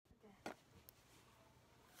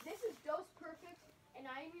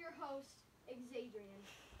host, Xadrian.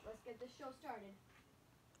 Let's get this show started.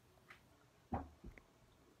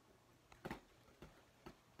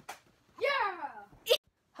 Yeah!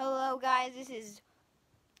 Hello guys, this is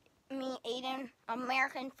me, Aiden,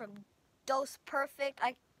 American from Dous Perfect.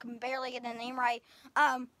 I can barely get the name right.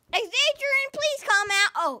 Xadrian, please come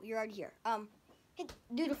out. Oh, you're already here.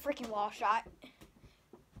 Do the freaking wall shot.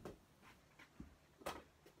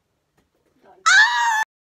 Oh!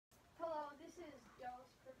 Hello, this is Dous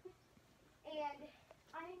Perfect, and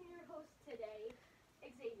I am your host today,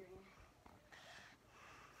 Xadrian.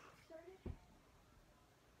 Started?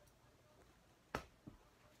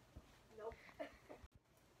 Nope.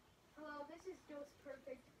 Hello, this is Dous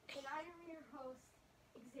Perfect, and I am your host,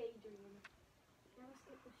 Xadrian. Now let's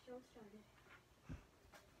get the show started.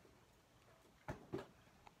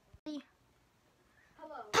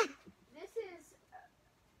 Hello, this is,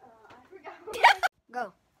 I forgot what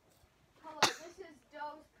Go. Hello, this is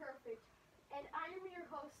Dous Perfect, and I am your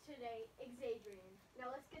host today, Xadrian.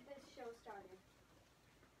 Now let's get this show started.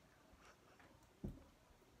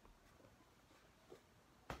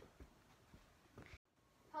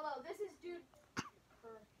 Hello, this is Dude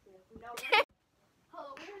Perfect. No,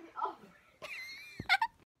 hello, we're in the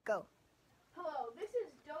Go. Hello, this is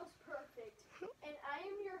Dous Perfect, and I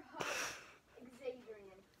am your host,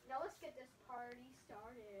 Xadrian. Now let's get this party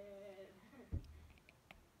started.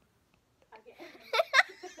 Again.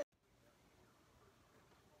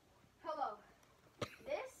 Hello,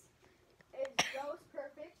 this is Dous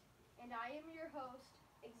Perfect, and I am your host,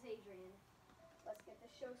 Xadrian. Let's get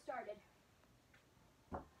this show started.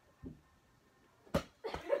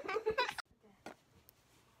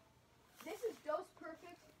 This is Dous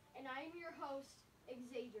Perfect, and I am your host,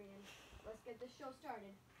 Xadrian. Let's get this show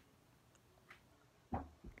started.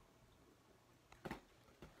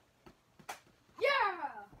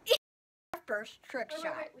 Yeah! First trick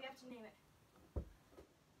shot. Wait, we have to name it.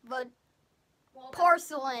 The Wall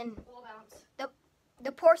porcelain. bounce. Wall bounce.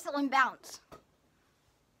 The porcelain bounce.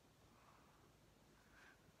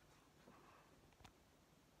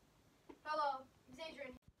 Hello,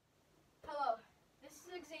 Xadrian. Hello, this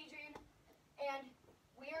is Xadrian, and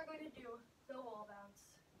we are going to do the wall bounce.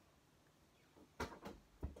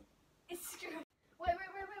 It's screwed. Wait. I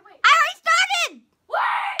already started!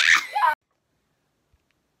 Wait!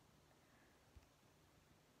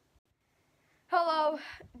 Hello,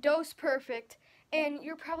 Dous Perfect, and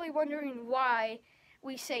you're probably wondering why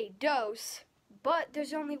we say Dous, but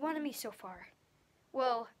there's only one of me so far.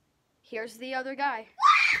 Well, here's the other guy.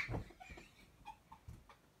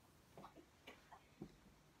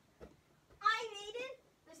 Hi, Aiden.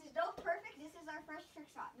 This is Dous Perfect. This is our first trick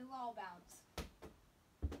shot. The wall bounce.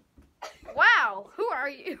 Wow, who are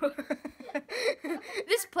you?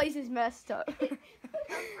 This place is messed up.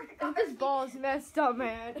 This ball is messed up,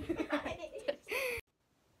 man.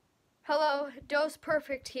 Hello, Dous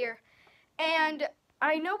Perfect here. And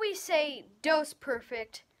I know we say Dous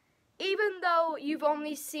Perfect, even though you've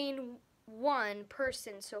only seen one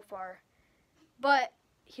person so far. But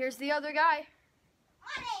here's the other guy.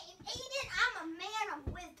 My name Aiden. I'm a man of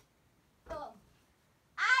wisdom.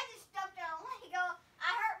 I just stepped on a Lego. I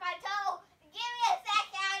hurt my toe. Give me a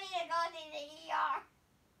second. I need to go to the ER.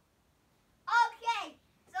 Okay,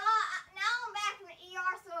 so now I'm back from the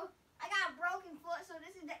ER. So I got a broken foot. So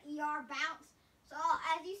this is the ER bounce. So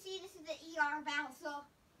as you see, this is the ER bounce. So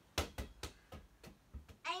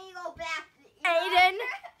I need to go back to the ER. Aiden,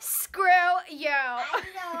 screw you.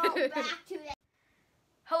 I need to go back to the.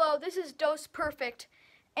 Hello, this is Dous Perfect,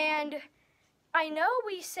 and I know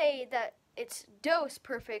we say that it's Dous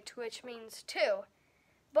Perfect, which means two,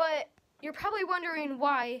 but you're probably wondering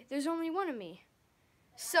why there's only one of me.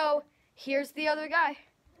 So, here's the other guy.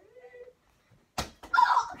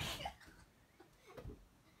 Oh!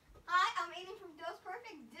 Hi, I'm Aiden from Dous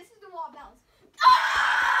Perfect. This is the wall bounce.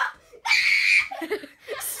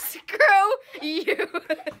 Screw you.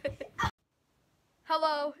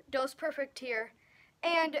 Hello, Dous Perfect here.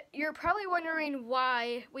 And you're probably wondering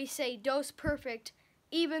why we say Dous Perfect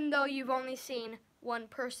even though you've only seen one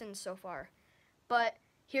person so far. But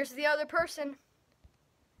here's the other person.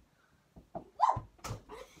 My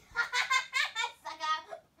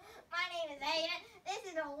name is Aiden. This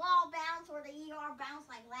is a wall bounce or the ER bounce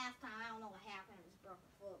like last time. I don't know what happened. It was broken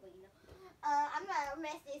foot, but you know. I'm going to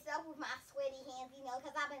mess this up with my sweaty hands, you know,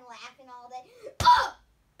 because I've been laughing all day. Oh!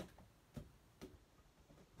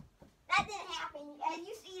 That didn't happen. As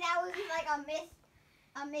you see, that was just like a miss.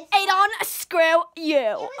 Aiden, screw you.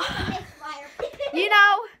 It was just a misfire. You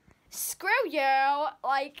know, screw you.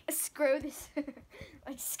 Like, screw this.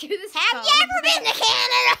 Like, screw this. Have you ever been to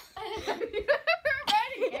Canada? Have you ever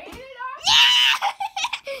been to Canada? Yeah!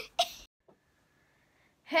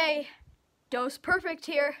 Dous Perfect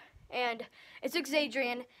here, and it's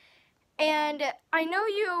Xadrian. And I know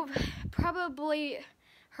you've probably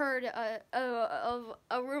heard of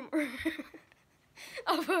a rumor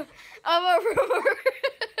of a rumor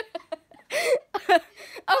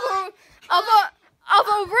of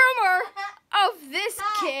a rumor of this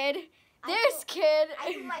kid. This kid.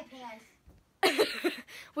 I do my pants.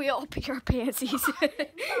 We all pee our pantsies.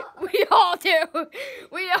 We all do.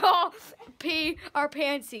 We all pee our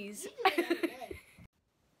pantsies.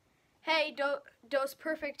 Hey, Dous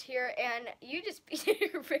Perfect here, and you just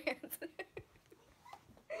peed your pants.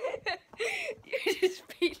 You just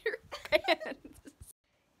peed your pants.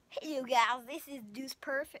 Hey you guys, this is Dous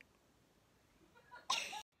Perfect.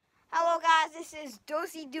 Hello guys, this is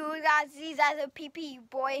Dosey Doo guys. These are the PP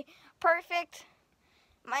boy perfect.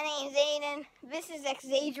 My name's Aiden. This is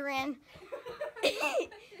Xadrian.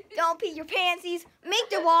 Don't pee your pantsies. Make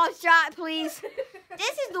the wall shot, please.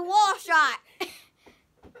 This is the wall shot.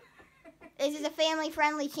 This is a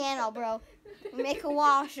family-friendly channel, bro. Make a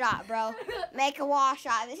wall shot, bro. Make a wall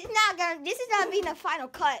shot. This is not being a final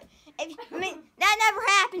cut. That never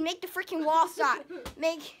happened. Make the freaking wall shot.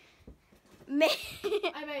 Make. I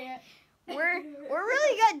made it. We're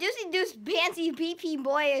really good. Deucey Deuce Bancy BP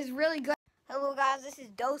boy is really good. Hello guys, this is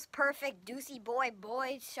Dous Perfect Deucey boy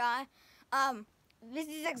shot. This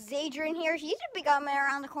is Xadrian here. He should be coming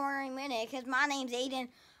around the corner in a minute because my name's Aiden.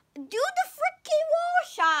 Do the freaking wall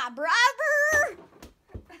shot, brother.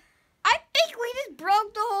 I think we just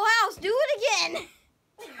broke the whole house. Do it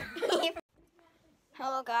again.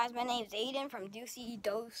 Hello guys, my name's Aiden from Deucey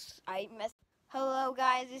Dose. Hello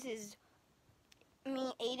guys, this is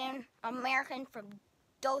me, Aiden, American from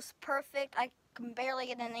Dous Perfect. I can barely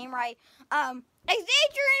get the name right. Xadrian,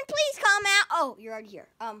 please come out. Oh, you're already here.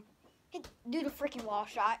 Do the freaking wall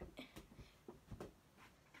shot.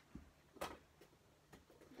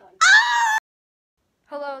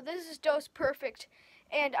 Hello, this is Dous Perfect,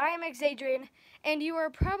 and I am Xadrian, and you are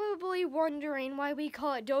probably wondering why we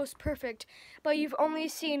call it Dous Perfect, but you've only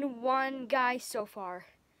seen one guy so far.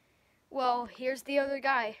 Well, here's the other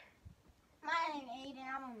guy. My name's Aiden.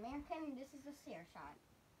 I'm American. This is a stare shot.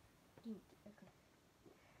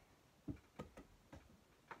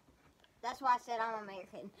 That's why I said I'm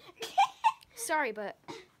American. Sorry, but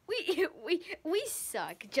we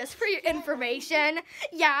suck. Just for your information.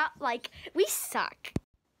 Yeah, like, we suck.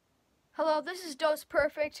 Hello, this is Dous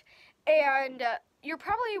Perfect, and you're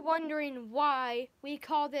probably wondering why we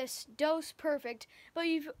call this Dous Perfect, but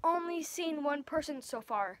you've only seen one person so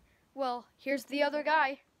far. Well, here's the other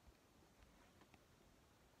guy.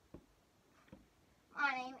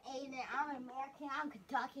 My name's Aiden. I'm American. I'm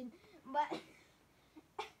Kentuckian. But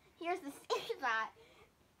here's the stare shot.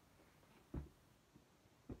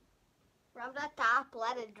 From the top,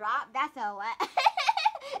 let it drop. That's a wet.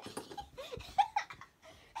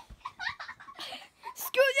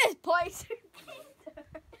 Screw this place.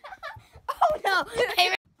 Oh no!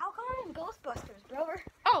 I'll call him Ghostbusters, brother.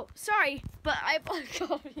 Oh, sorry, but I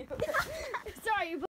called you.